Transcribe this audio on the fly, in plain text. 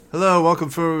Hello,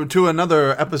 welcome to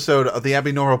another episode of the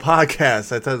Abnormal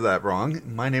Podcast. I said that wrong.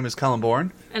 My name is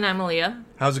Collin. And I'm Aaliyah.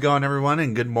 How's it going, everyone,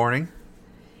 and good morning.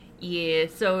 Yeah,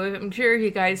 so I'm sure if you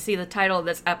guys see the title of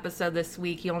this episode this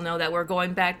week, you'll know that we're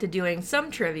going back to doing some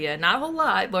trivia. Not a whole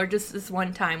lot, but just this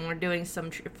one time we're doing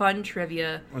some fun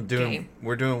trivia game.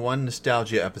 We're doing one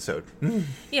nostalgia episode.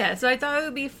 Yeah, so I thought it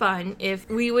would be fun if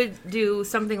we would do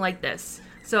something like this.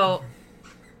 So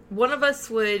one of us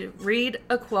would read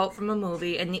a quote from a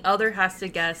movie, and the other has to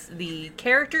guess the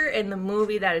character and the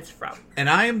movie that it's from. And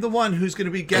I am the one who's going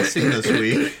to be guessing this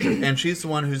week, and she's the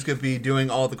one who's going to be doing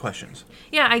all the questions.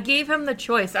 Yeah, I gave him the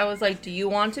choice. I was like, do you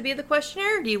want to be the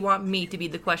questioner, or do you want me to be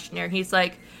the questioner? He's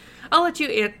like, I'll let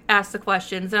you ask the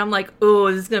questions. And I'm like,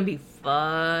 oh, this is going to be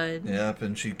fun. Yep,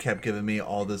 and she kept giving me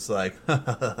all this, like,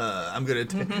 I'm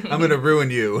gonna ruin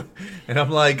you. And I'm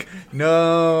like,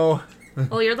 no.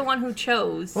 Well, you're the one who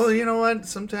chose. Well, you know what?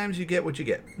 Sometimes you get what you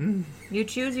get. You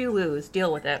choose, you lose.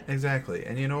 Deal with it. Exactly.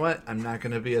 And you know what? I'm not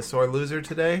going to be a sore loser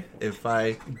today. If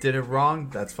I did it wrong,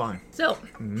 that's fine. So,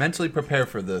 mentally prepare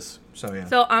for this. So, yeah.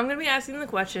 So, I'm going to be asking the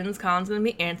questions. Colin's going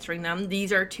to be answering them.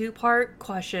 These are two-part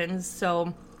questions.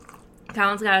 So,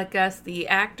 Colin's got to guess the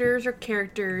actors or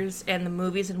characters and the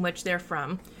movies in which they're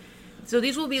from. So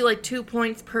these will be like 2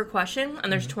 points per question,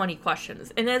 and there's 20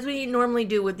 questions. And as we normally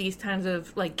do with these kinds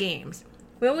of like games,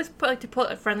 we always like to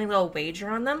put a friendly little wager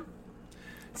on them.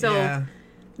 So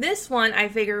This one I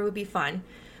figure would be fun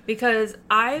because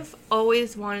I've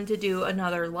always wanted to do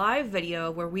another live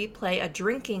video where we play a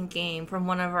drinking game from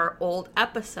one of our old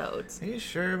episodes. Are you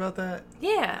sure about that?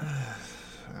 Yeah.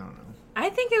 I don't know. I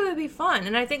think it would be fun,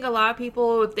 and I think a lot of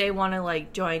people, if they want to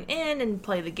like join in and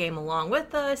play the game along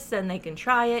with us, then they can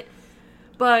try it.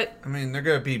 But I mean, they're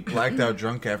gonna be blacked out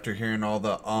drunk after hearing all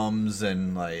the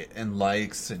and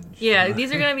likes and yeah,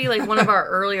 these are gonna be like one of our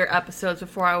earlier episodes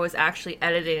before I was actually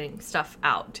editing stuff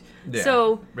out. Yeah.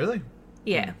 So really,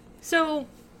 yeah. So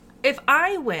if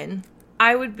I win,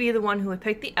 I would be the one who would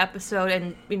pick the episode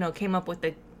and came up with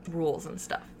the rules and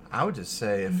stuff. I would just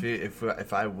say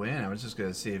if I win, I was just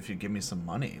gonna see if you give me some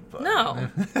money. But no,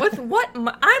 with what?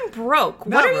 I'm broke.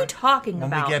 What are you talking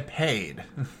about? When we get paid.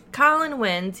 Collin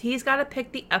wins. He's got to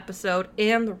pick the episode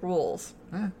and the rules.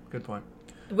 Good point.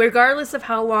 Regardless of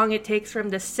how long it takes for him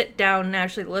to sit down and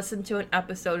actually listen to an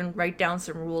episode and write down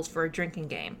some rules for a drinking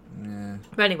game. Yeah.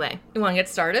 But anyway, you want to get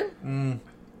started?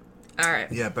 All right.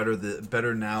 Yeah,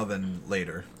 better now than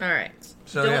later. All right.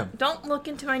 So don't look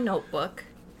into my notebook.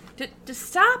 Just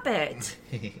stop it.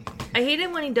 I hate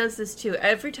it when he does this too.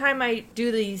 Every time I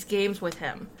do these games with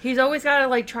him, he's always got to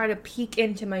like try to peek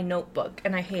into my notebook,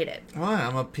 and I hate it. Why?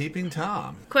 I'm a peeping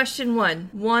Tom. Question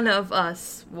 1. One of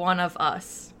us. One of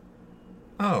us.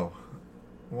 Oh.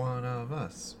 One of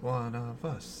us. One of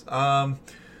us.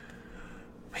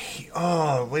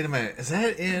 Wait a minute. Is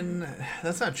that in...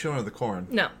 That's not Children of the Corn.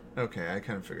 No. Okay, I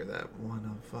kind of figured that. One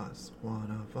of us. One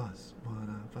of us.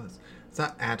 One of us. It's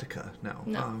not Attica. No.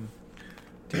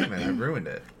 Damn it, I ruined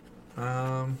it.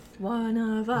 One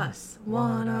of us.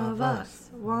 One of us.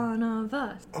 One of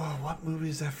us. Oh, what movie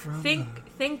is that from?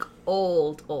 Think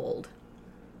old.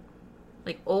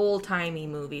 Like old-timey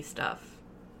movie stuff.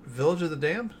 Village of the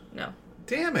Damned? No.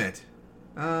 Damn it.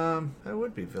 That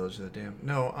would be Village of the Damned.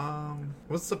 No,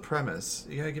 what's the premise?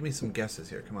 You gotta give me some guesses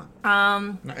here, come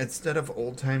on. Instead of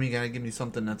old-timey, you gotta give me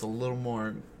something that's a little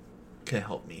more... Can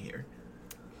help me here.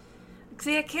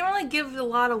 See, I can't really give a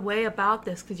lot away about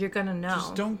this because you're gonna know.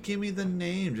 Just don't give me the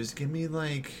name. Just give me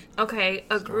like. Okay,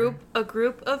 a group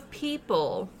of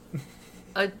people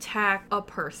attack a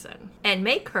person and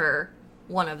make her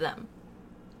one of them.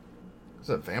 Is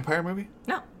it a vampire movie?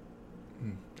 No.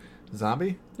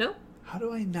 Zombie? No. How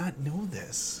do I not know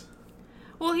this?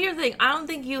 Well, here's the thing. I don't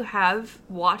think you have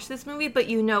watched this movie, but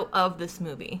you know of this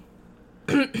movie.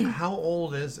 How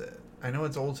old is it? I know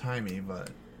it's old-timey, but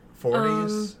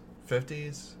 40s?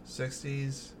 50s,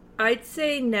 60s. I'd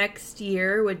say next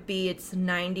year would be its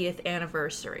 90th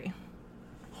anniversary.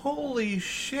 Holy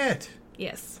shit!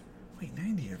 Yes. Wait,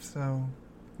 90th, so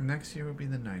next year would be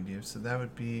the 90th, so that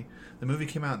would be... The movie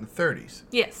came out in the 30s.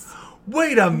 Yes.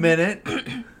 Wait a minute!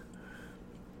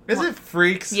 Is it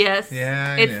Freaks? Yes.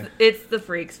 Yeah, it's the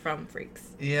Freaks from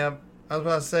Freaks. Yeah, I was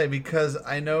about to say, because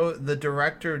I know the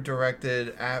director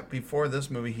directed, before this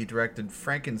movie, he directed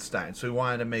Frankenstein. So he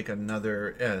wanted to make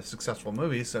another successful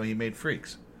movie, so he made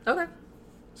Freaks. Okay.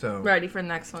 So ready for the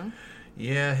next one?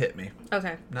 Yeah, hit me.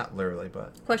 Okay. Not literally,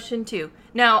 but... Question 2.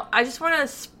 Now, I just want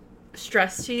to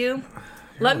stress to you,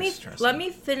 let me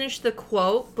finish the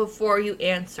quote before you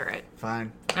answer it.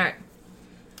 Fine. All right.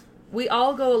 We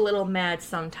all go a little mad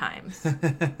sometimes.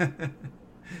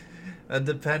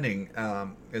 Depending.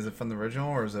 Is it from the original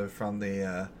or is it from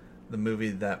the the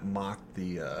movie that mocked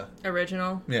the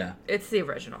original? Yeah. It's the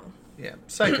original. Yeah.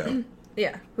 Psycho.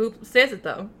 Yeah. Who says it,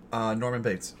 though? Norman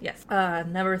Bates. Yes.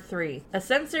 Number 3. A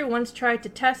censor once tried to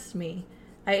test me.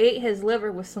 I ate his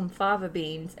liver with some fava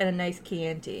beans and a nice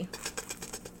Chianti.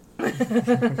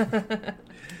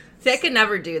 See, I could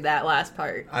never do that last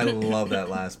part. I love that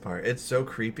last part. It's so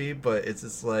creepy, but it's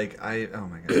just like, oh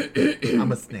my god.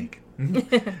 I'm a snake. I'm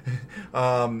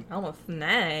a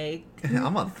snake.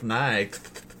 I'm a snake.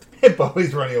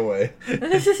 Bobby's running away.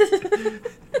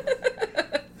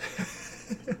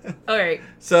 All right.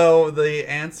 So the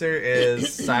answer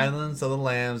is Silence of the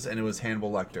Lambs, and it was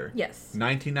Hannibal Lecter. Yes.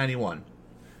 1991.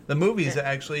 The movie's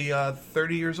actually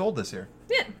 30 years old this year.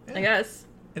 Yeah, I guess.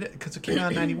 Because it came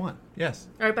out in 91. Yes.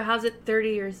 All right, but how's it 30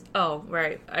 years? Oh,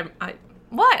 right.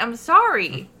 What? I'm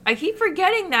sorry. I keep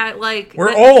forgetting that, like...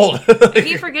 We're old! I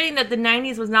keep forgetting that the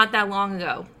 90s was not that long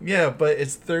ago. Yeah, but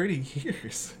it's 30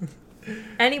 years.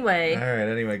 Anyway. All right,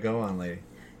 anyway, go on, lady.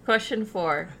 Question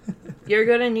 4. You're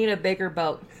going to need a bigger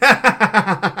boat.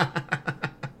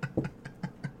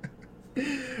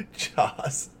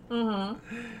 Jaws. Mm-hmm.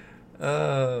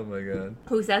 Oh, my God.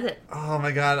 Who says it? Oh,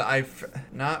 my God.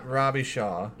 Not Robbie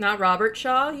Shaw. Not Robert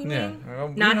Shaw, you Yeah.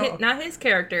 mean? Not his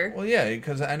character. Well, yeah,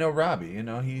 because I know Robbie. You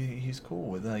know, he's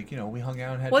cool with, like, you know, we hung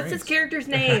out and had What's drinks. his character's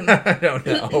name? I don't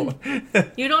know.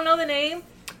 You don't know the name?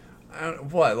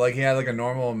 What? Like, he had, like, a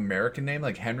normal American name?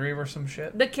 Like Henry or some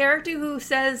shit? The character who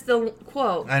says the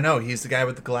quote. I know. He's the guy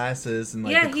with the glasses and,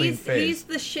 like, the clean face. He's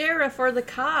the sheriff or the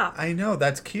cop. I know.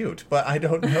 That's cute. But I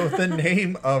don't know the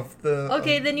name of the...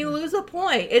 Okay, then you lose a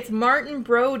point. It's Martin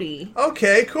Brody.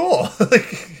 Okay, cool.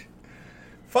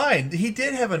 Fine. He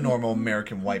did have a normal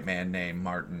American white man name,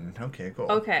 Martin. Okay,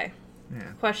 cool. Okay.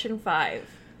 Yeah. Question 5.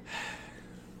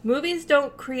 Movies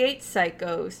don't create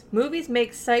psychos. Movies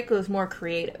make psychos more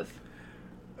creative.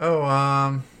 Oh,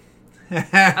 I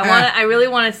really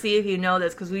want to see if you know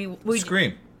this because we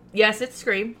Scream. Yes, it's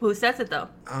Scream. Who says it though?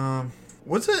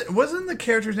 Wasn't the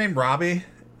character's name Robbie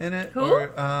in it? Who?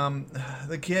 Or,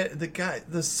 the guy,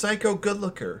 the psycho good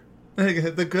looker.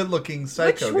 The good-looking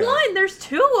psycho Which guy. one? There's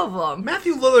 2 of them.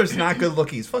 Matthew Lillard's not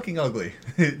good-looking. He's fucking ugly.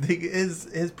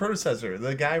 His predecessor,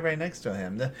 the guy right next to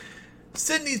him,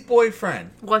 Sydney's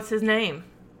boyfriend. What's his name?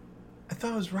 I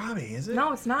thought it was Robbie, is it?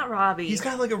 No, it's not Robbie. He's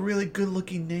got like a really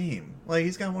good-looking name. Like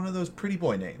he's got one of those pretty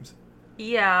boy names.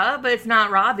 Yeah, but it's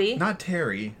not Robbie. Not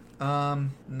Terry.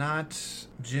 Not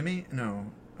Jimmy. No.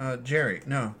 Jerry.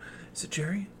 No. Is it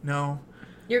Jerry? No.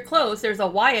 You're close. There's a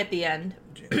Y at the end.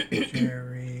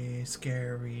 Jerry,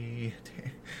 scary.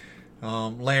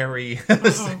 Larry.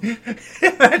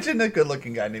 Imagine a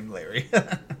good-looking guy named Larry.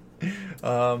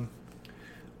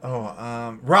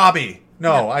 Robbie.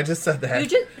 No, I just said that. You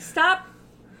just stop.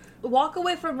 Walk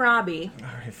away from Robbie. All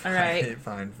right, fine.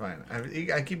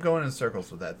 I keep going in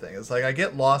circles with that thing. It's like I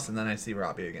get lost and then I see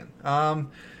Robbie again.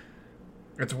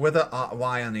 It's with a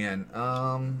Y on the end.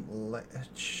 I'll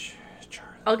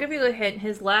give you a hint.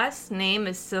 His last name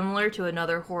is similar to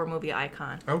another horror movie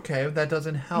icon. Okay, that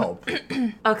doesn't help.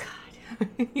 Oh, God.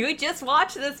 You just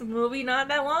watched this movie not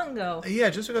that long ago.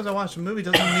 Yeah, just because I watched the movie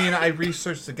doesn't mean I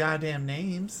researched the goddamn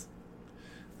names.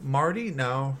 Marty?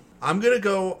 No. I'm gonna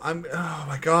go... oh,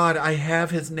 my God. I have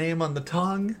his name on the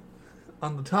tongue.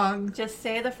 Just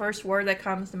say the first word that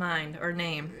comes to mind, or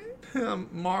name.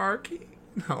 Marky?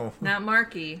 No. Not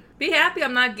Marky. Be happy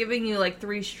I'm not giving you, like,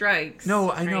 3 strikes.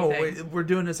 No, I know. We're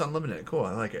doing this unlimited. Cool,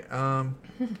 I like it.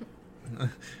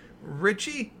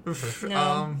 Richie?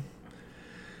 No.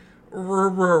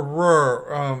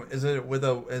 Is it with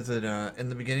a? Is it in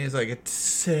the beginning? It's like a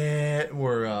tsit,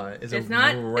 or is it's it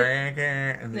not?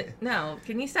 No.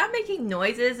 Can you stop making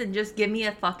noises and just give me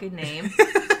a fucking name?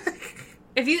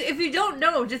 If you don't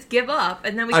know, just give up,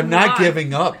 and then we can I'm not move on.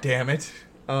 giving up. Damn it.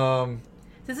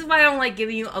 This is why I don't like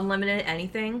giving you unlimited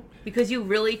anything, because you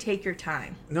really take your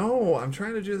time. No, I'm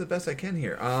trying to do the best I can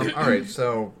here. All right,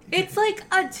 so it's like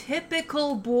a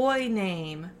typical boy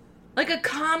name, like a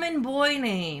common boy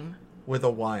name. With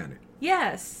a Y on it.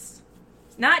 Yes.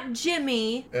 Not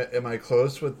Jimmy. Am I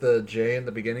close with the J in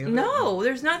the beginning of it? No,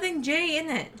 there's nothing J in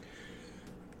it.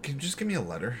 Can you just give me a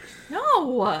letter?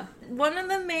 No. One of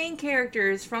the main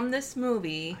characters from this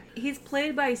movie, he's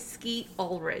played by Skeet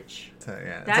Ulrich.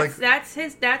 Yeah,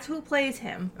 that's who plays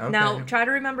him. Okay. Now, try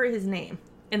to remember his name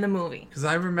in the movie. Because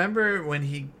I remember when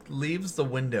he leaves the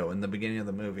window in the beginning of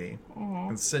the movie,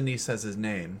 and Sydney says his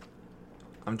name.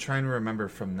 I'm trying to remember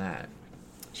from that.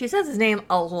 She says his name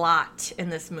a lot in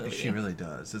this movie. She really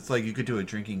does. It's like you could do a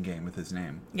drinking game with his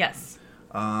name. Yes.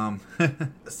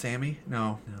 Sammy?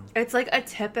 No. It's like a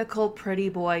typical pretty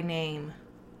boy name.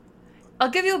 I'll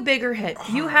give you a bigger hit.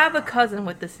 You have a cousin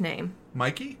with this name.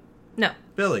 Mikey? No.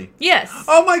 Billy. Yes.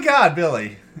 Oh my God,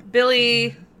 Billy.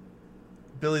 Billy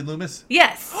Loomis?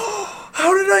 Yes.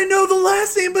 How did I know the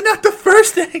last name but not the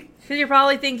first name? Because you're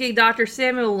probably thinking Dr.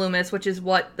 Samuel Loomis, which is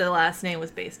what the last name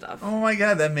was based off. Oh my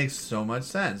God, that makes so much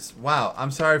sense. Wow,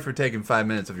 I'm sorry for taking 5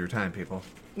 minutes of your time, people.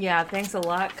 Yeah, thanks a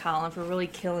lot, Collin, for really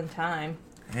killing time.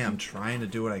 Hey, I'm trying to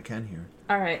do what I can here.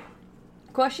 All right.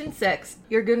 Question 6.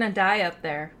 You're gonna die up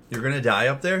there. You're gonna die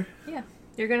up there? Yeah,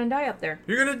 you're gonna die up there.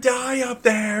 You're gonna die up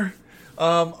there!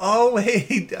 Oh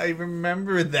wait, I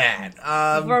remember that.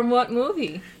 From what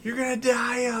movie? You're gonna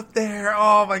die up there!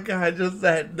 Oh my God, just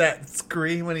that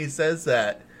scream when he says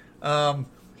that.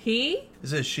 He?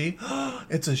 Is it a she?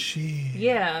 It's a she.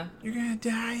 Yeah. You're gonna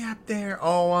die up there.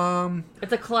 Oh,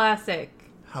 It's a classic.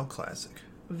 how classic?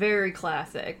 Very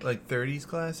classic. Like 30s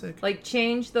classic? Like,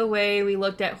 changed the way we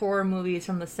looked at horror movies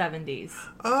from the 70s.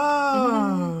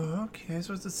 Oh, okay,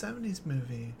 so it's a 70s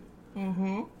movie.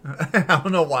 Mm-hmm. I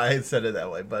don't know why I said it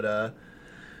that way, but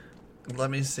let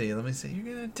me see. You're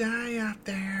gonna die up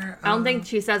there. I don't think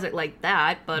she says it like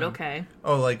that, but okay.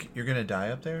 Oh, like you're gonna die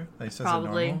up there? Like says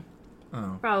Probably. it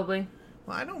normal? Oh. Probably.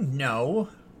 Well, I don't know.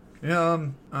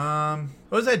 What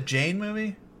was that Jane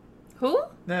movie? Who?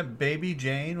 That Baby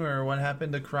Jane, or what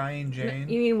happened to Crying Jane?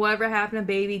 You mean whatever happened to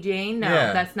Baby Jane? No,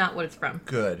 Yeah. that's not what it's from.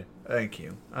 Good. Thank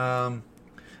you.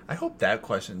 I hope that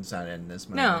question's not in this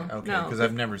movie. No, Okay, no. because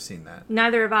I've never seen that.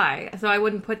 Neither have I, so I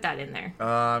wouldn't put that in there.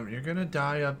 You're gonna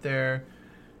die up there.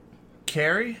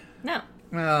 Carrie? No.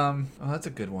 Oh, that's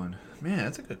a good one. Man,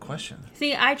 that's a good question.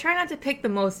 See, I try not to pick the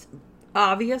most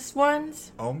obvious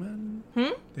ones. Omen?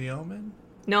 The Omen?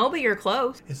 No, but you're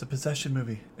close. It's a possession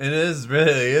movie. It is,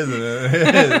 really, isn't it?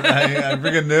 It is. I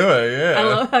freaking knew it, yeah. I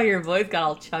love how your voice got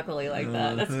all chuckly like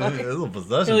that. That's funny. It's a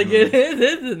possession You're like, movie. it is,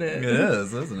 isn't it? It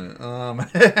is, isn't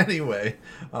it? Anyway.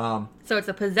 So it's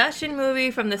a possession movie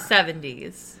from the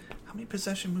 70s How many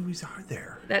possession movies are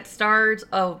there? that stars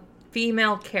a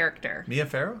female character. Mia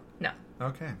Farrow? No.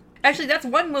 Okay. Actually, that's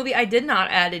one movie I did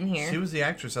not add in here. She was the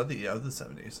actress of the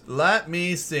 70s. Let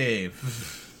me see.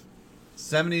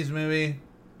 70s movie,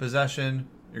 possession,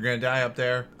 you're gonna die up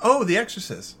there. Oh, The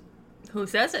Exorcist. Who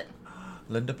says it?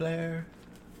 Linda Blair.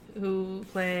 Who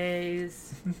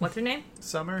plays... What's her name?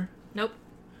 Summer. Nope.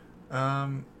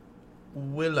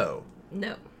 Willow.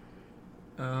 No.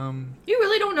 You You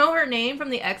really don't know her name from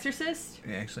The Exorcist?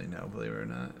 actually, no, believe it or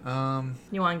not.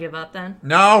 You want to give up then?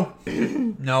 No!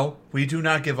 No, we do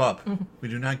not give up. We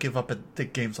do not give up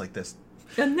at games like this.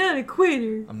 I'm not a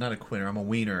quitter. I'm not a quitter, I'm a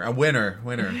wiener. A winner.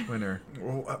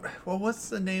 Well, what's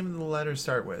the name of the letter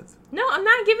start with? No, I'm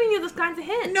not giving you those kinds of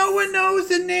hints. No one knows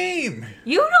the name!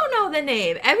 You don't know the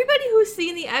name. Everybody who's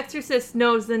seen The Exorcist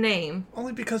knows the name.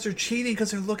 Only because they're cheating,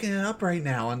 because they're looking it up right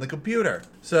now on the computer.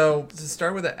 So, does it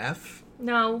start with an F?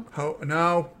 No.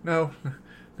 No,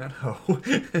 not ho.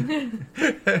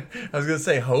 I was gonna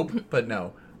say hope, but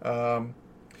no.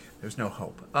 There's no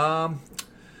hope.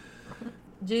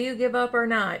 Do you give up or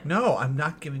not? No, I'm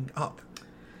not giving up.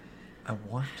 I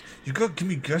want... You gotta give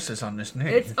me guesses on this name.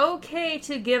 It's okay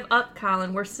to give up,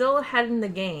 Collin. We're still ahead in the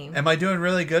game. Am I doing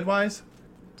really good, Wise?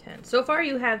 10. So far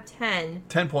you have 10.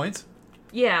 10 points?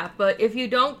 Yeah, but if you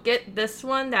don't get this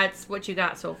one, that's what you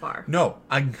got so far. No,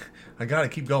 I gotta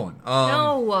keep going.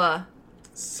 No.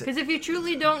 Because if you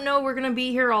truly don't know, we're going to be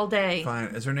here all day.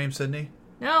 Fine. Is her name Sydney?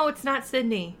 No, it's not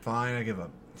Sydney. Fine, I give up.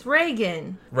 It's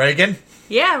Reagan. Reagan?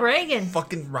 Yeah, Reagan.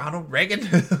 Fucking Ronald Reagan?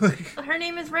 Her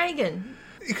name is Reagan.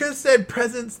 You could have said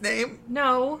president's name.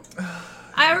 No.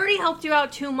 I already helped you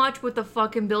out too much with the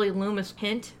fucking Billy Loomis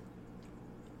hint.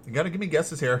 You gotta give me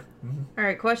guesses here. All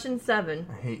right, question 7.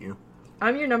 I hate you.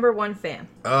 I'm your number 1 fan.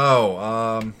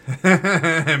 Oh,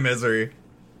 Misery.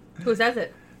 Who says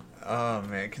it? Oh,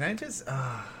 man. Can I just...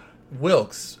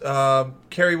 Wilkes.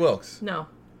 Carrie Wilkes. No.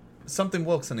 Something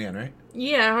Wilkes in the end, right?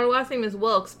 Yeah, her last name is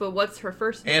Wilkes, but what's her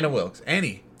first name? Anna Wilkes.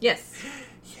 Annie. Yes.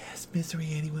 Yes, Misery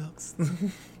Annie Wilkes.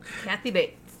 Kathy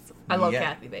Bates. I love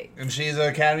Kathy Bates. And she's an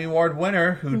Academy Award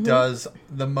winner who does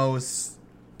the most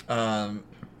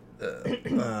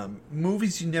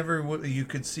movies you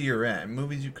could see her in.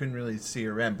 Movies you couldn't really see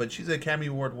her in, but she's an Academy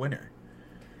Award winner.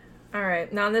 All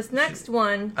right, now this next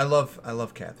one. I love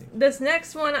Kathy. This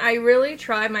next one, I really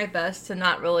tried my best to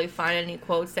not really find any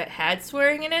quotes that had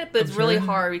swearing in it, but it's really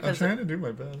hard because... I'm trying to do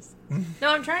my best. No,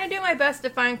 I'm trying to do my best to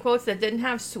find quotes that didn't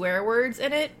have swear words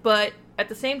in it, but at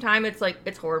the same time, it's like,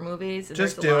 it's horror movies. And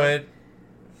Just do it.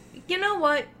 You know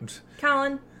what,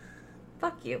 Collin?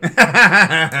 Fuck you.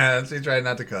 She tried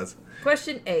not to cuss.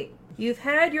 Question 8. You've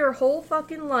had your whole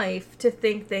fucking life to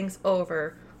think things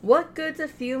over. What good's a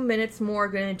few minutes more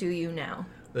gonna do you now?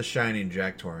 The Shining,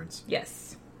 Jack Torrance.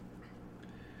 Yes.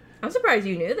 I'm surprised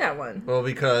you knew that one. Well,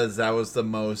 because that was the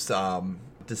most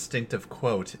distinctive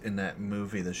quote in that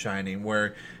movie, The Shining,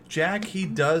 where Jack, he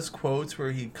does quotes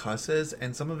where he cusses,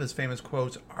 and some of his famous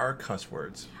quotes are cuss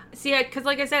words. See, because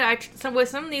like I said, with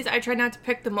some of these, I try not to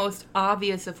pick the most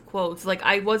obvious of quotes. Like,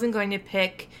 I wasn't going to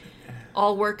pick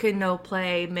all work and no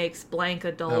play makes blank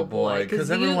a dull boy.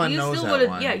 Because everyone knows that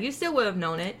one. Yeah, you still would have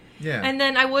known it. Yeah. And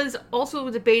then I was also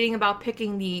debating about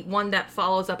picking the one that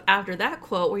follows up after that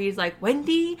quote, where he's like,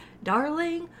 Wendy,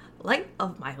 darling, light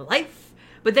of my life.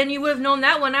 But then you would have known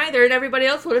that one either, and everybody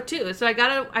else would have too. So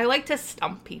I like to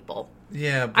stump people.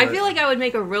 Yeah, but I feel like I would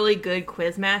make a really good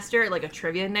quiz master, like a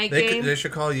trivia night game. They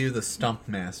should call you the Stump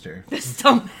Master. The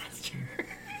Stump Master.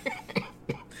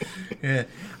 Yeah.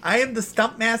 I am the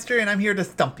Stump Master, and I'm here to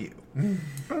stump you.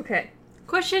 Okay.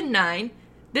 Question 9.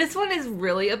 This one is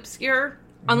really obscure.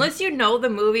 Unless you know the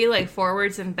movie, like,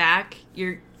 forwards and back,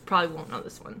 you probably won't know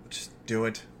this one. Just do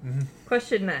it.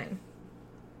 Question 9.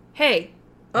 Hey,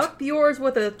 up yours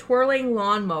with a twirling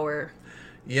lawnmower.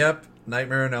 Yep.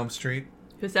 Nightmare on Elm Street.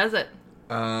 Who says it?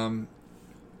 Her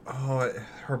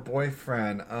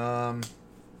boyfriend.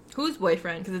 Whose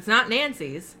boyfriend? Because it's not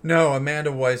Nancy's. No, Amanda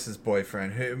Weiss's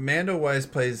boyfriend. Amanda Weiss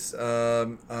plays,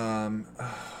 what does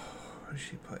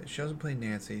she play? She doesn't play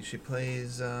Nancy. She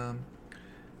plays,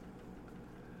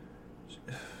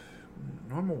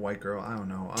 normal white girl. I don't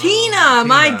know. Tina!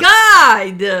 My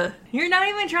God! You're not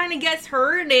even trying to guess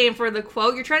her name for the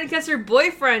quote. You're trying to guess her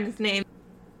boyfriend's name.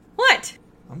 What?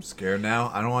 I'm scared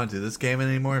now. I don't want to do this game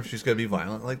anymore if she's going to be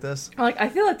violent like this. Like, I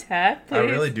feel attacked. Please. I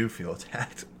really do feel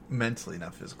attacked. Mentally,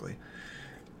 not physically.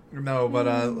 No, but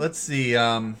let's see.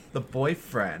 The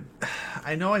boyfriend.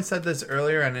 I know I said this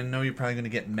earlier, and I know you're probably going to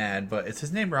get mad, but is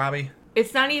his name Robbie?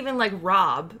 It's not even like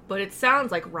Rob, but it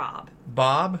sounds like Rob.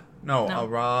 Bob? No. No.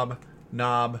 Rob.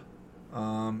 Knob.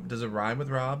 Does it rhyme with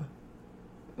Rob?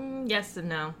 Yes and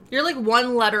no. You're like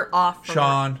one letter off from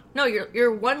Sean. No,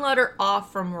 you're one letter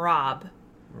off from Rob.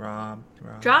 Rob.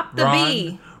 Drop the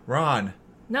B. Ron.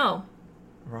 No.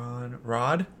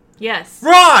 Rod? Yes.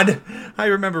 Rod! I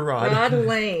remember Rod. Rod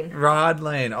Lane. Rod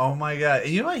Lane. Oh my God.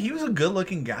 You know what? He was a good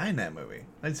looking guy in that movie.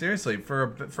 Like, seriously,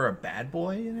 for a bad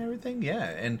boy and everything, yeah.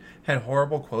 And had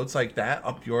horrible quotes like that.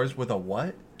 Up yours with a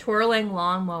what? Twirling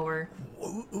lawnmower.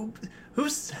 Who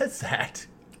says that?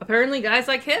 Apparently guys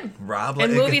like him. Rob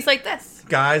Lane. In movies like this.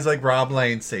 Guys like Rob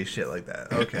Lane say shit like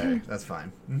that. Okay, that's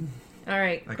fine. All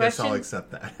right. I guess I'll accept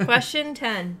that. Question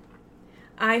 10.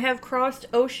 I have crossed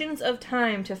oceans of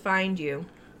time to find you.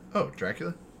 Oh,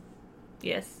 Dracula?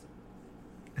 Yes.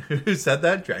 Who said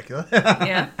that? Dracula?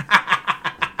 Yeah.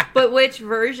 But which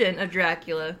version of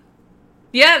Dracula?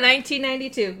 Yeah,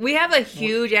 1992. We have a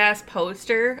huge ass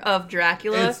poster of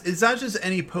Dracula. It's not just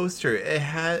any poster.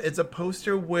 It's a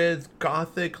poster with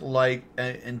gothic like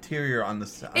interior on the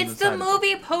side. It's the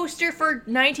movie poster for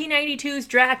 1992's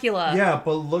Dracula. Yeah,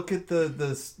 but look at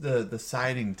the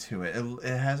siding to it.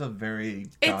 It has a very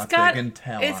gothic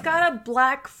intel. It's got a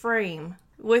black frame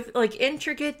with like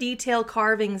intricate detail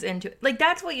carvings into it. Like,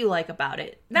 that's what you like about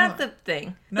it. Not the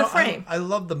thing. The frame. I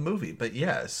love the movie, but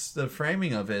yes, the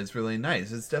framing of it is really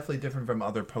nice. It's definitely different from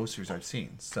other posters I've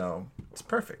seen, so it's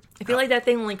perfect. I feel like that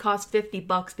thing only cost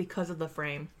 $50 because of the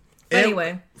frame.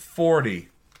 Anyway. 40.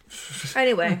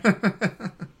 Anyway.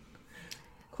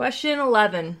 Question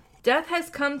 11. Death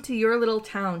has come to your little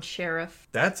town, Sheriff.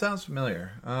 That sounds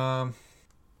familiar.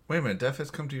 Wait a minute. Death has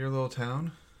come to your little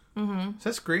town? Mm-hmm. Is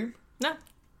that Scream? No.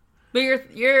 But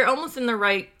you're almost in the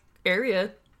right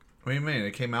area. What do you mean?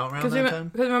 It came out around that time?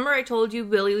 Because remember I told you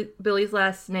Billy's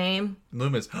last name?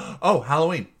 Loomis. Oh,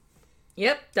 Halloween.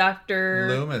 Yep, Dr.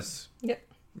 Loomis. Yep.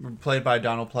 Played by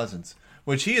Donald Pleasance.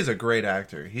 Which he is a great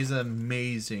actor. He's an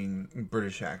amazing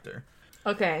British actor.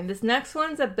 Okay, this next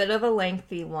one's a bit of a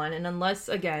lengthy one. And unless,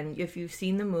 again, if you've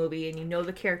seen the movie and you know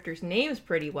the character's names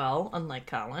pretty well, unlike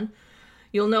Collin,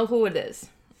 you'll know who it is.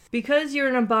 Because you're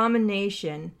an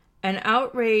abomination, an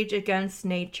outrage against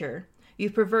nature.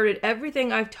 You've perverted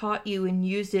everything I've taught you and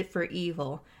used it for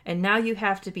evil, and now you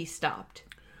have to be stopped.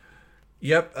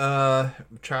 Yep,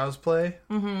 Child's Play.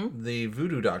 Mm-hmm. The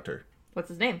voodoo doctor. What's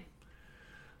his name?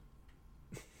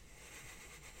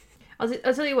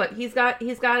 I'll tell you what. He's got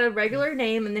a regular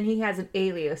name, and then he has an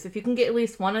alias. If you can get at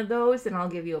least one of those, then I'll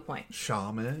give you a point.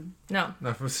 Shaman? No.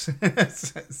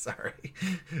 Sorry.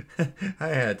 I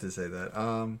had to say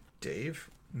that. Dave?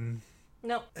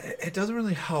 No. It doesn't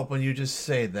really help when you just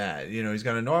say that. You know, he's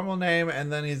got a normal name,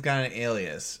 and then he's got an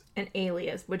alias. An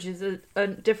alias, which is a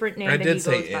different name that he goes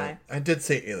by. I did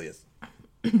say alias.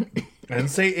 I didn't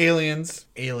say aliens.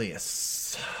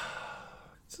 Alias.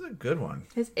 This is a good one.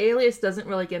 His alias doesn't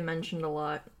really get mentioned a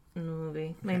lot. in the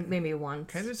movie. Maybe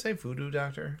once. Can I just say voodoo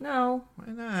doctor? No.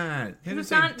 Why not?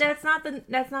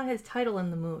 That's not his title in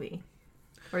the movie.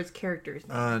 Or his character's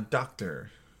name.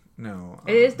 Doctor. No.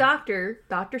 It is Doctor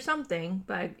something,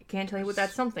 but I can't tell you what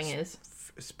that something is.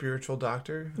 Spiritual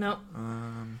doctor? No.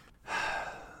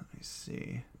 Let me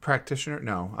see. Practitioner?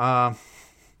 No.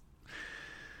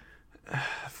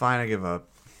 Fine, I give up.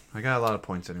 I got a lot of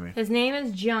points anyway. His name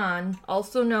is John,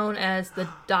 also known as the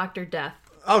Dr. Death.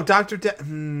 Oh, Dr. Death.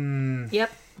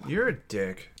 Yep. You're a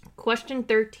dick. Question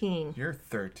 13. You're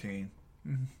 13.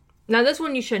 Now this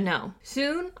one you should know.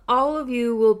 Soon all of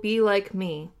you will be like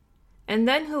me. And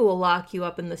then who will lock you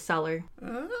up in the cellar?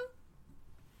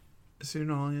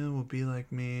 Soon all you will be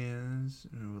like me and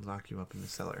will lock you up in the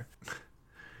cellar.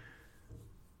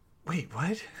 Wait,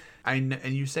 what? And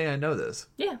you say I know this?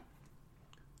 Yeah.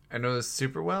 I know this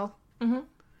super well? Mm-hmm.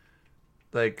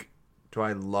 Like, do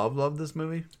I love this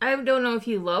movie? I don't know if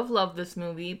you love this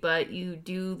movie, but you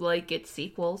do like its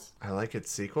sequels. I like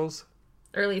its sequels?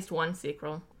 Or at least one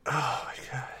sequel. Oh my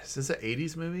god. Is this an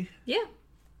 80s movie? Yeah.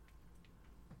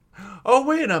 Oh,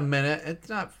 wait a minute. It's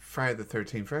not Friday the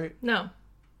 13th, right? No.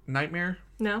 Nightmare?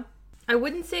 No. I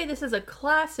wouldn't say this is a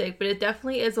classic, but it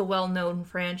definitely is a well-known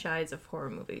franchise of horror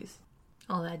movies.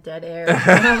 All that dead air.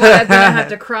 I'm gonna have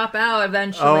to crop out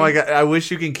eventually. Oh my god, I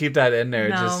wish you can keep that in there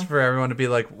just for everyone to be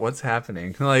like, what's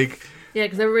happening? Like, yeah,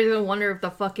 because everybody's gonna wonder if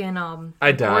the fucking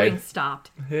I died. recording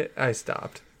stopped. I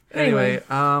stopped. Anyway,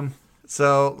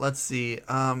 so let's see.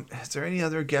 Is there any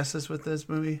other guesses with this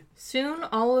movie? Soon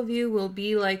all of you will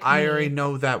be like me. I already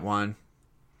know that one.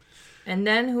 And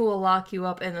then who will lock you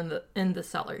up in the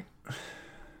cellar?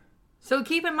 So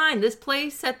keep in mind, this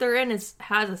place that they're in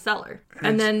has a cellar,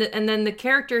 and then the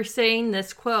character saying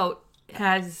this quote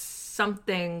has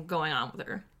something going on with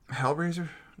her. Hellraiser?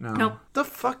 No. Nope. The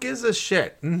fuck is this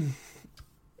shit?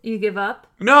 You give up?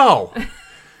 No.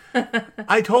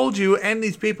 I told you and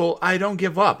these people, I don't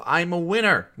give up. I'm a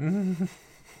winner.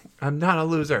 I'm not a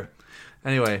loser.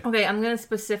 Anyway. Okay, I'm gonna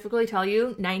specifically tell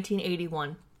you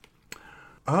 1981.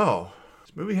 Oh,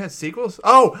 this movie has sequels?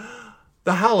 Oh.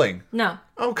 The Howling. No.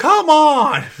 Oh, come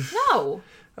on. No.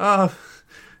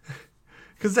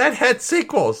 Because that had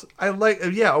sequels. I like.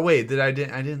 Yeah. Oh wait. I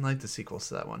didn't like the sequels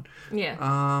to that one.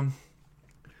 Yeah.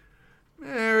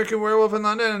 American Werewolf in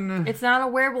London. It's not a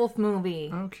werewolf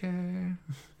movie. Okay.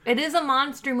 It is a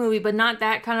monster movie, but not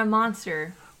that kind of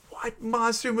monster. What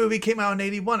monster movie came out in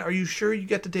 81? Are you sure you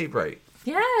get the date right?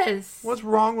 Yes. What's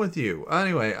wrong with you?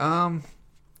 Anyway.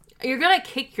 You're gonna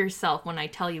kick yourself when I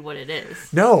tell you what it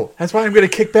is. No, that's why I'm gonna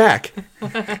kick back.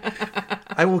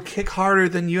 I will kick harder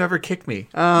than you ever kicked me.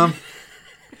 Oh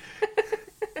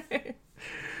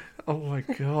my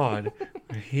god,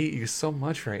 I hate you so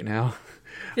much right now.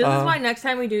 This is why next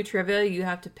time we do trivia, you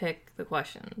have to pick the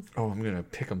questions. Oh, I'm gonna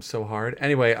pick them so hard.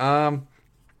 Anyway,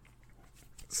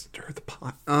 stir the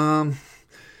pot.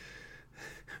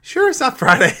 Sure, it's not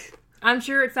Friday. I'm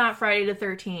sure it's not Friday the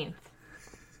 13th.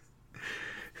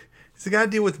 Does it got to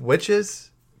deal with witches,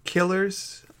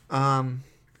 killers,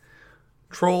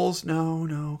 trolls?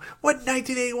 No. What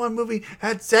 1981 movie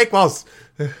had sequels?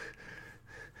 I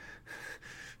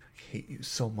hate you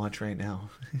so much right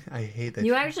now. I hate that.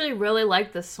 You actually really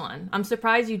like this one. I'm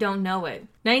surprised you don't know it.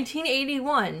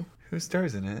 1981. Who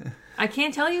stars in it? I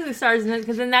can't tell you who stars in it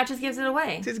because then that just gives it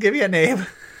away. Just give me a name.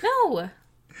 No.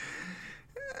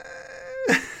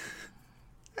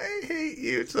 I hate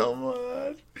you so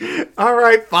much. All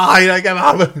right, fine. I give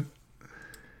up.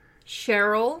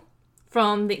 Cheryl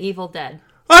from The Evil Dead.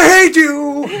 I hate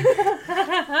you.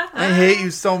 I hate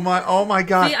you so much. Oh my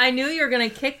god. See, I knew you were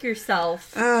gonna kick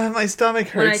yourself. My stomach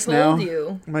hurts now. When I told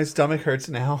you. My stomach hurts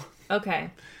now. Okay.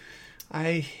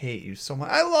 I hate you so much.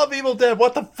 I love Evil Dead.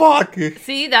 What the fuck?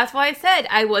 See, that's why I said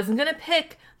I wasn't gonna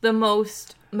pick the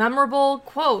most memorable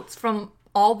quotes from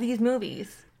all these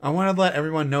movies. I want to let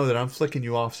everyone know that I'm flicking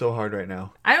you off so hard right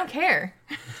now. I don't care.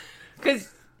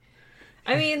 Because,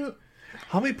 I mean...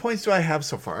 How many points do I have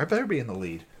so far? I better be in the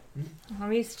lead. Let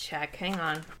me check. Hang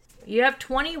on. You have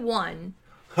 21.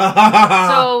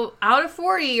 So, out of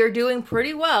 40, you're doing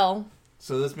pretty well.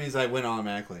 So this means I win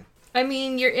automatically. I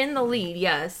mean, you're in the lead,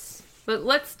 yes. But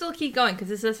let's still keep going, because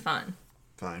this is fun.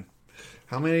 Fine.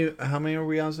 How many are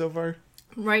we on so far?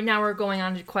 Right now, we're going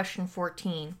on to question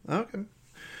 14. Okay.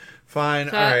 Fine,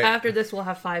 so all right. After this, we'll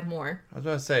have 5 more. I was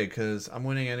about to say, because I'm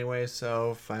winning anyway,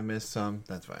 so if I miss some,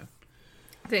 that's fine.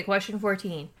 Okay, question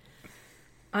 14.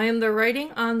 I am the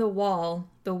writing on the wall,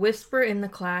 the whisper in the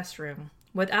classroom.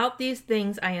 Without these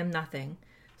things, I am nothing.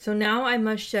 So now I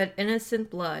must shed innocent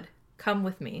blood. Come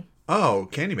with me. Oh,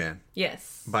 Candyman.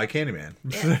 Yes. By Candyman.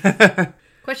 Yes.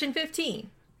 Question 15.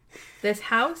 This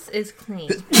house is clean.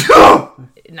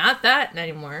 Not that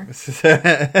anymore.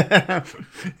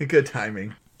 Good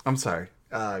timing. I'm sorry.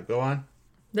 Go on.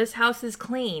 This house is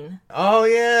clean. Oh,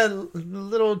 yeah.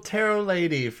 Little tarot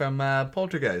lady from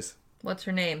Poltergeist. What's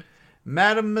her name?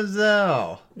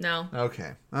 Mademoiselle. No.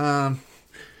 Okay. What?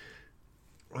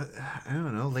 I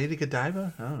don't know. Lady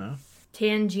Godiva? I don't know.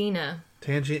 Tangina.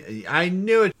 I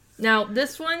knew it. Now,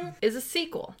 this one is a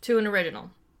sequel to an original.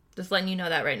 Just letting you know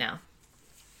that right now.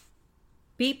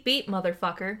 Beep, beep,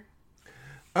 motherfucker.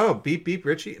 Oh, beep, beep,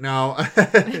 Richie? No.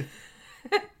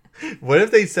 What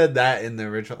if they said that in the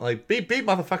original? Like, beep, beep,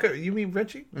 motherfucker. You mean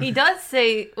Richie? He does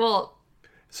say, well...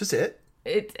 Is this it?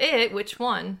 It's it. Which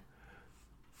one?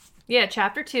 Yeah,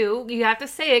 chapter 2. You have to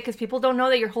say it because people don't know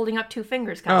that you're holding up 2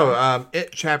 fingers, Collin. Oh,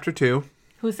 it, chapter 2.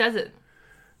 Who says it?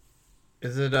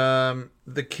 Is it,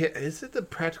 the kid? Is it the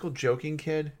practical joking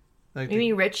kid? Like You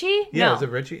mean Richie? Yeah, No. is it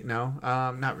Richie? No,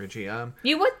 not Richie.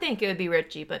 You would think it would be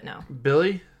Richie, but no.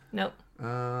 Billy? Nope.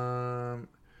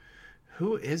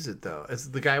 Who is it, though? Is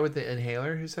it the guy with the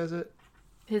inhaler who says it?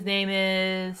 His name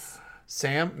is...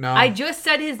 Sam? No. I just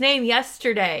said his name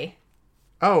yesterday.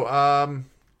 Oh,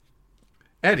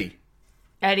 Eddie.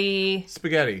 Eddie...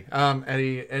 Spaghetti.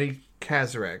 Eddie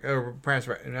Kazarak. Oh,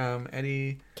 Prasrak.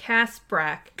 Eddie...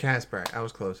 Kasprak. I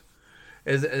was close.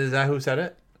 Is that who said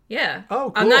it? Yeah.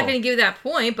 Oh, cool. I'm not going to give you that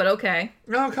point, but okay.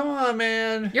 No, come on,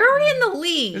 man. You're already in the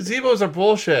lead. Gazebos are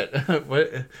bullshit.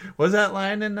 What was that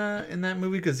line in that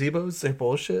movie? Gazebos, they're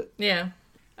bullshit. Yeah.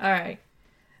 All right.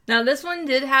 Now, this one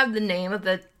did have the name of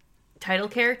the title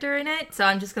character in it, so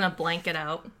I'm just going to blank it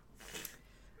out.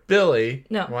 Billy.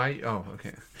 No. Why? Oh,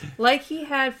 okay. Like he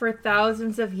had for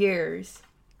thousands of years,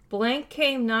 blank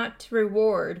came not to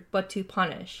reward, but to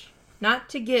punish. Not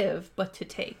to give, but to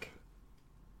take.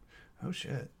 Oh,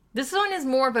 shit. This one is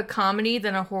more of a comedy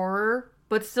than a horror,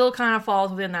 but still kind of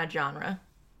falls within that genre.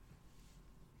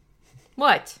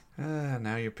 What?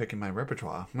 Now you're picking my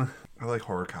repertoire. I like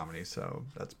horror comedy, so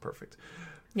that's perfect.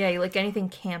 Yeah, you like anything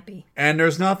campy. And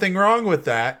there's nothing wrong with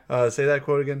that. Say that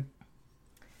quote again.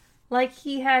 Like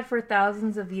he had for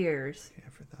thousands of years. Yeah,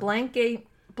 for that.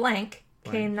 Blank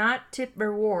came not to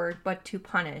reward, but to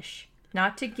punish.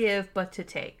 Not to give, but to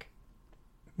take.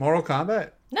 Mortal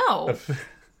Kombat? No.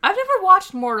 I've never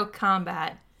watched Mortal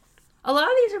Kombat. A lot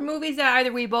of these are movies that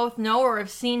either we both know or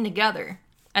have seen together.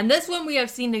 And this one we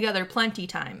have seen together plenty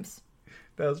times.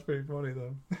 That was pretty funny,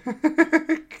 though.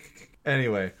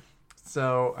 Anyway,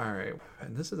 so, alright.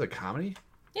 And this is a comedy?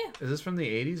 Yeah. Is this from the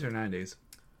 80s or 90s?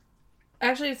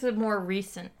 Actually, it's a more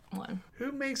recent one.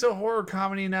 Who makes a horror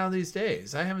comedy now these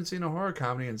days? I haven't seen a horror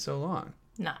comedy in so long.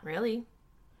 Not really.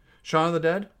 Shaun of the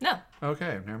Dead? No.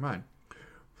 Okay, never mind.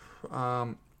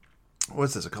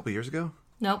 What's this, a couple years ago?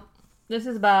 Nope. This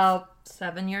is about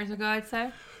 7 years ago, I'd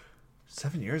say.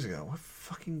 7 years ago? What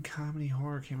fucking comedy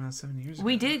horror came out 7 years ago?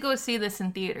 We did go see this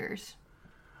in theaters.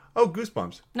 Oh,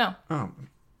 Goosebumps. No. Oh.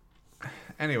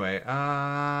 Anyway,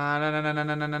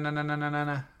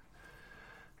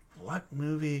 what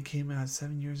movie came out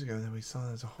 7 years ago that we saw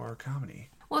as a horror comedy?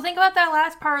 Well, think about that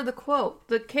last part of the quote.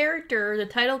 The character, the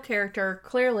title character,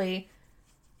 clearly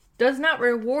does not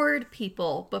reward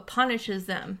people, but punishes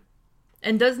them.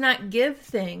 And does not give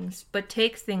things, but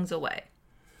takes things away.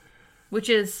 Which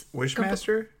is...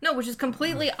 Wishmaster? No, which is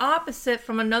completely opposite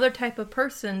from another type of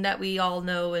person that we all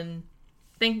know and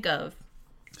think of.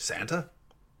 Santa?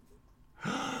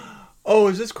 Oh,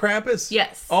 is this Krampus?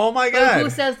 Yes. Oh my god. But who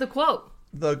says the quote?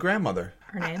 The grandmother.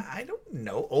 Her name? I don't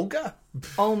know. Olga?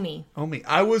 Omi. Omi.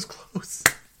 I was close.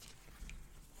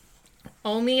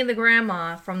 Omi and the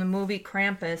grandma from the movie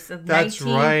Krampus of That's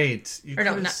 19... right. You Or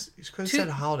no, could not- have said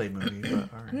holiday movie. But,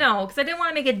 all right. No, because I didn't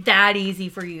want to make it that easy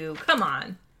for you. Come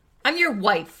on. I'm your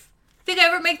wife. Think I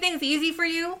ever make things easy for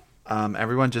you?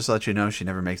 Everyone just let you know she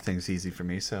never makes things easy for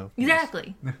me, so...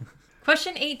 Exactly.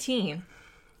 Question 18.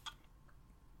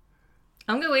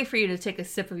 I'm going to wait for you to take a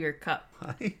sip of your cup.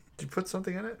 Why? Did you put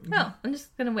something in it? No, I'm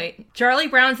just going to wait. Charlie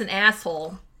Brown's an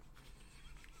asshole.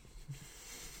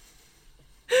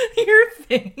 Your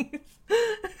face.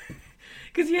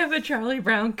 Because you have a Charlie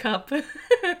Brown cup. Is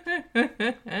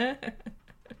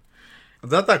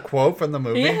that that quote from the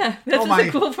movie? Yeah, that's the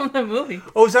quote from the movie.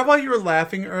 Oh, is that why you were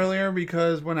laughing earlier?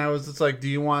 Because when I was just like, do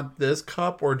you want this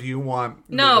cup or do you want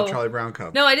the Charlie Brown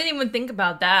cup? No, I didn't even think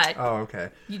about that. Oh, okay.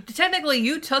 Technically,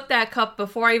 you took that cup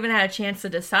before I even had a chance to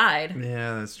decide.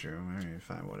 Yeah, that's true. All right,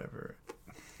 fine, whatever.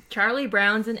 Charlie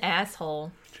Brown's an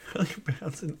asshole. Charlie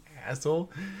Brown's an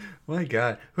asshole? My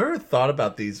God. Whoever thought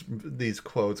about these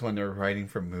quotes when they're writing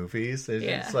for movies? It's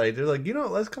just like, they're like,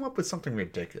 let's come up with something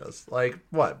ridiculous. Like,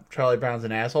 what? Charlie Brown's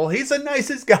an asshole? He's the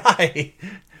nicest guy.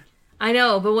 I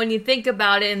know, but when you think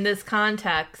about it in this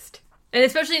context, And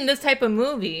especially in this type of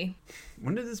movie.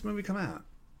 When did this movie come out?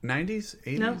 90s?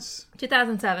 80s? No,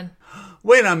 2007.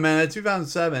 Wait a minute,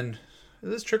 2007. Is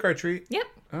this Trick or Treat? Yep.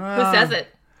 Who says it?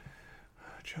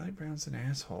 Charlie Brown's an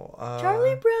asshole.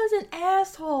 Charlie Brown's an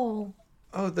asshole.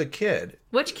 Oh, the kid.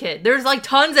 Which kid? There's like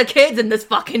tons of kids in this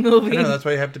fucking movie. I know, that's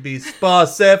why you have to be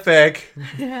specific.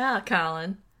 Yeah,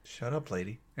 Collin. Shut up,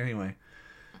 lady. Anyway,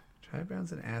 Charlie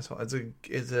Brown's an asshole.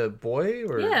 Is a boy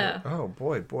or? Yeah. Oh,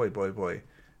 boy.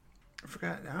 I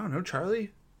forgot. I don't know.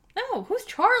 Charlie? No, who's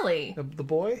Charlie? The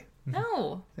boy?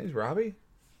 No. He's Robbie?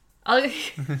 You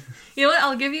know what?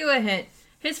 I'll give you a hint.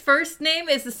 His first name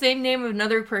is the same name of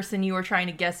another person you were trying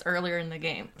to guess earlier in the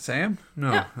game. Sam?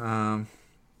 No.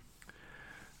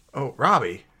 Oh,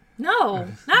 Robbie. No,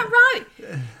 not Robbie.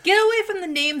 Get away from the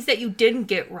names that you didn't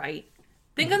get right.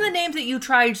 Think of the names that you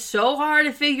tried so hard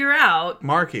to figure out.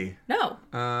 Marky. No.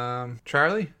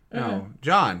 Charlie? No.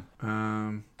 John.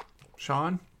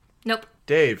 Sean? Nope.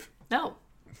 Dave. No.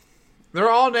 They're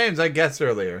all names I guessed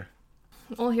earlier.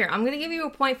 Well, here, I'm going to give you a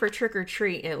point for Trick or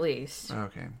Treat, at least.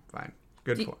 Okay, fine.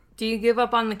 Good point. Do you give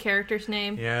up on the character's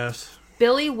name? Yes.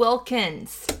 Billy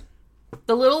Wilkins.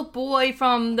 The little boy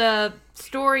from the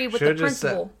story with the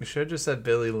principal. You should have just said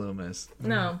Billy Loomis.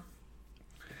 No.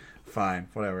 Fine,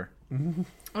 whatever.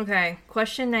 Okay,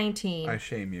 question 19. I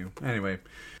shame you. Anyway.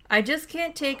 I just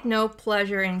can't take no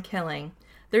pleasure in killing.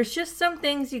 There's just some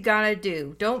things you gotta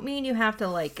do. Don't mean you have to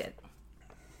like it.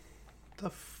 The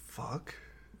fuck?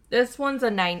 This one's a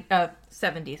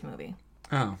 70s movie.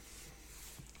 Oh.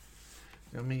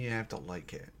 Don't mean you have to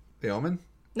like it. The Omen?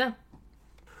 No.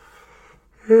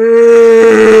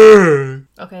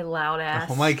 Okay, loud ass.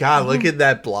 Oh my god, look at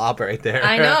that blob right there.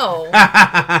 I know.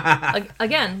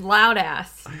 Again, loud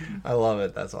ass. I love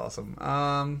it. That's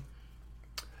awesome.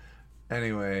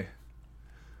 Anyway.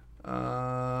 Alright,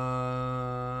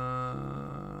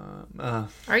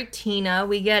 Tina,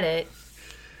 we get it.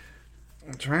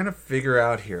 I'm trying to figure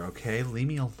out here, okay? Leave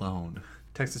me alone.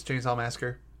 Texas Chainsaw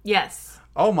Massacre? Yes.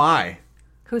 Oh my.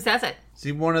 Who says it?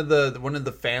 See, one of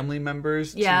the family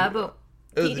members? Yeah, but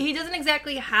he doesn't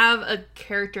exactly have a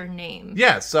character name.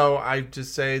 Yeah, so I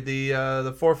just say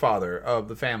the forefather of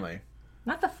the family.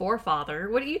 Not the forefather.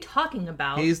 What are you talking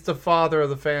about? He's the father of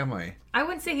the family. I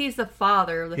wouldn't say he's the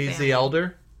father of the family. He's the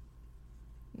elder?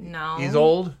 No. He's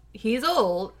old? He's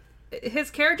old.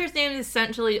 His character's name is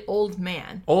essentially Old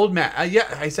Man. Old Man. Yeah,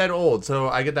 I said old, so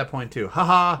I get that point too.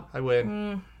 Haha, I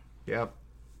win. Yep.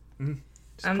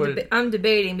 I'm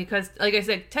debating because, like I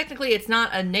said, technically it's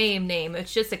not a name.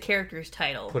 It's just a character's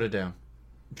title. Put it down.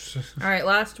 All right,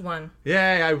 last one.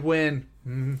 Yay, I win.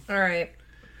 All right.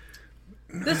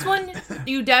 This one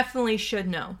you definitely should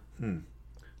know.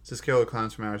 Is this Killer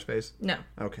Clowns from Outer Space? No.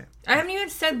 Okay. I haven't even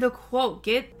said the quote.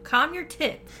 Calm your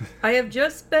tit. I have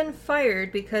just been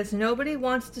fired because nobody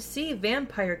wants to see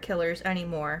vampire killers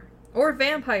anymore. Or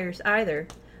vampires either.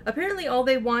 Apparently all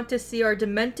they want to see are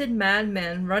demented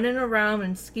madmen running around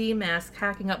in ski masks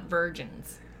hacking up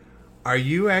virgins. Are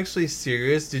you actually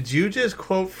serious? Did you just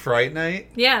quote Fright Night?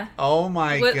 Yeah. Oh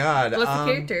my god. What's the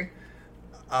character?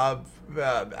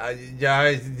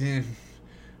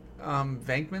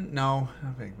 Venkman? No,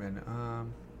 not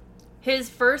Venkman. His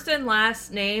first and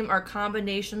last name are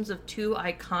combinations of two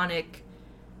iconic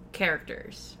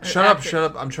characters. Shut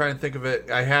up. I'm trying to think of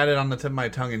it. I had it on the tip of my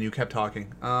tongue and you kept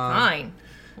talking. Fine.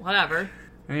 Whatever.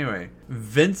 Anyway.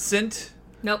 Vincent?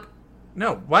 Nope.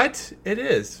 No, what? It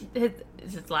is. It's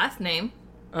his last name.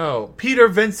 Oh, Peter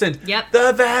Vincent. Yep.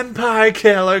 The vampire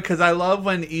killer. Because I love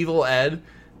when Evil Ed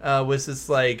was just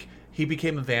like, he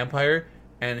became a vampire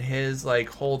and his like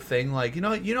whole thing, like, you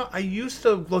know, I used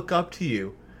to look up to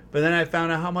you, but then I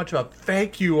found out how much of a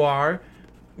fake you are,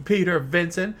 Peter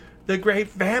Vincent, the great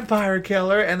vampire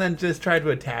killer, and then just tried to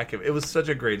attack him. It was such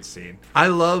a great scene. I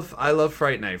love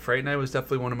Fright Night. Fright Night was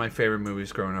definitely one of my favorite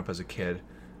movies growing up as a kid.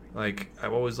 Like,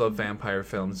 I've always loved vampire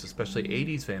films, especially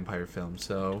 80s vampire films.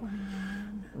 So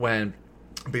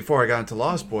before I got into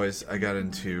Lost Boys, I got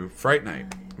into Fright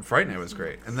Night. Fright Night was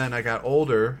great. And then I got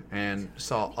older and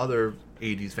saw other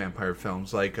 80s vampire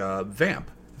films like Vamp.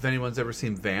 If anyone's ever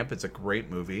seen Vamp, it's a great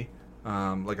movie.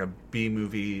 Like a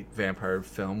B-movie vampire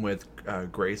film with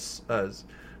Grace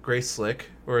Slick,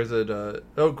 or is it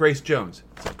Grace Jones?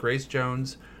 It's like Grace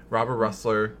Jones, Robert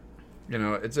Russler. You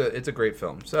know, it's a great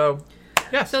film. So,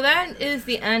 yeah. So that is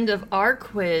the end of our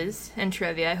quiz and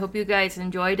trivia. I hope you guys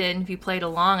enjoyed it, and if you played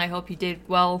along, I hope you did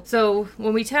well. So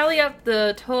when we tally up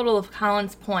the total of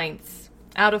Collin's points,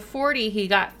 out of 40, he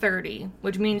got 30,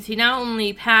 which means he not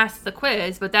only passed the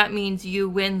quiz, but that means you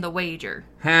win the wager.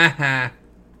 Ha ha.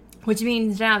 Which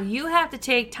means now you have to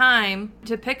take time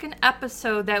to pick an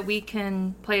episode that we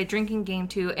can play a drinking game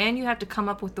to, and you have to come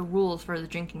up with the rules for the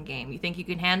drinking game. You think you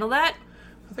can handle that?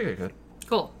 I think I could.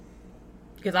 Cool.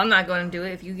 Because I'm not going to do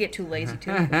it if you get too lazy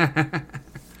to.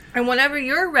 And whenever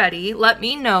you're ready, let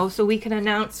me know so we can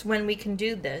announce when we can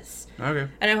do this. Okay.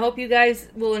 And I hope you guys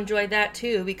will enjoy that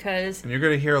too, because... And you're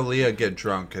going to hear Leah get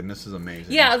drunk, and this is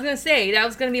amazing. Yeah, I was going to say, that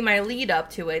was going to be my lead up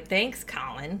to it. Thanks,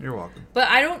 Collin. You're welcome. But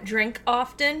I don't drink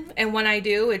often, and when I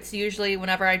do, it's usually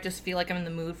whenever I just feel like I'm in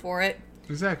the mood for it.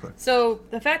 Exactly. So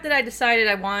the fact that I decided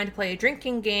I wanted to play a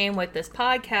drinking game with this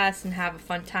podcast and have a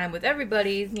fun time with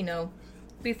everybody,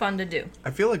 be fun to do.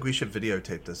 I feel like we should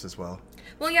videotape this as well.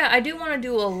 Well, yeah, I do want to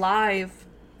do a live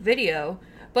video,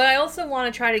 but I also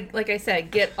want to try to, like I said,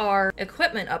 get our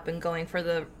equipment up and going for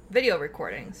the video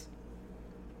recordings.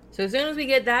 So as soon as we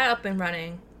get that up and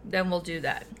running, then we'll do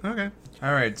that. Okay.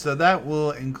 All right, so that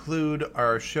will include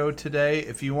our show today.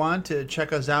 If you want to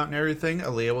check us out and everything,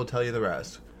 Aaliyah will tell you the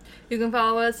rest. You can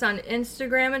follow us on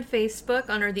Instagram and Facebook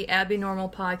under the Abby Normal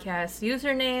Podcast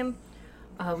username.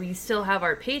 We still have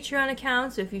our Patreon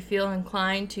account, so if you feel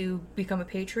inclined to become a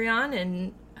Patreon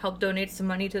and help donate some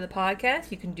money to the podcast,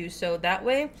 you can do so that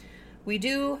way. We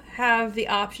do have the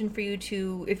option for you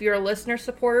to, if you're a listener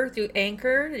supporter through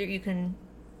Anchor, you can,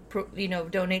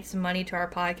 donate some money to our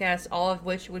podcast, all of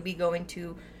which would be going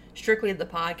to strictly the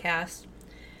podcast.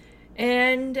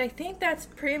 And I think that's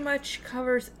pretty much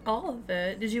covers all of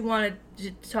it. Did you want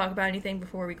to talk about anything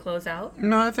before we close out?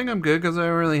 No, I think I'm good because I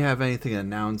don't really have anything to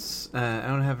announce. I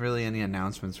don't have really any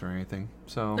announcements or anything.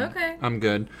 So okay. I'm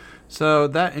good. So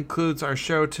that includes our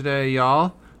show today,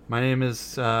 y'all. My name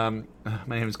is Collin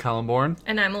Bourne.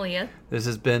 And I'm Aaliyah. This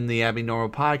has been the Abby Normal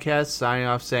Podcast, signing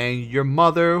off saying, your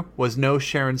mother was no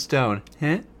Sharon Stone.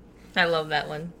 Huh? I love that one.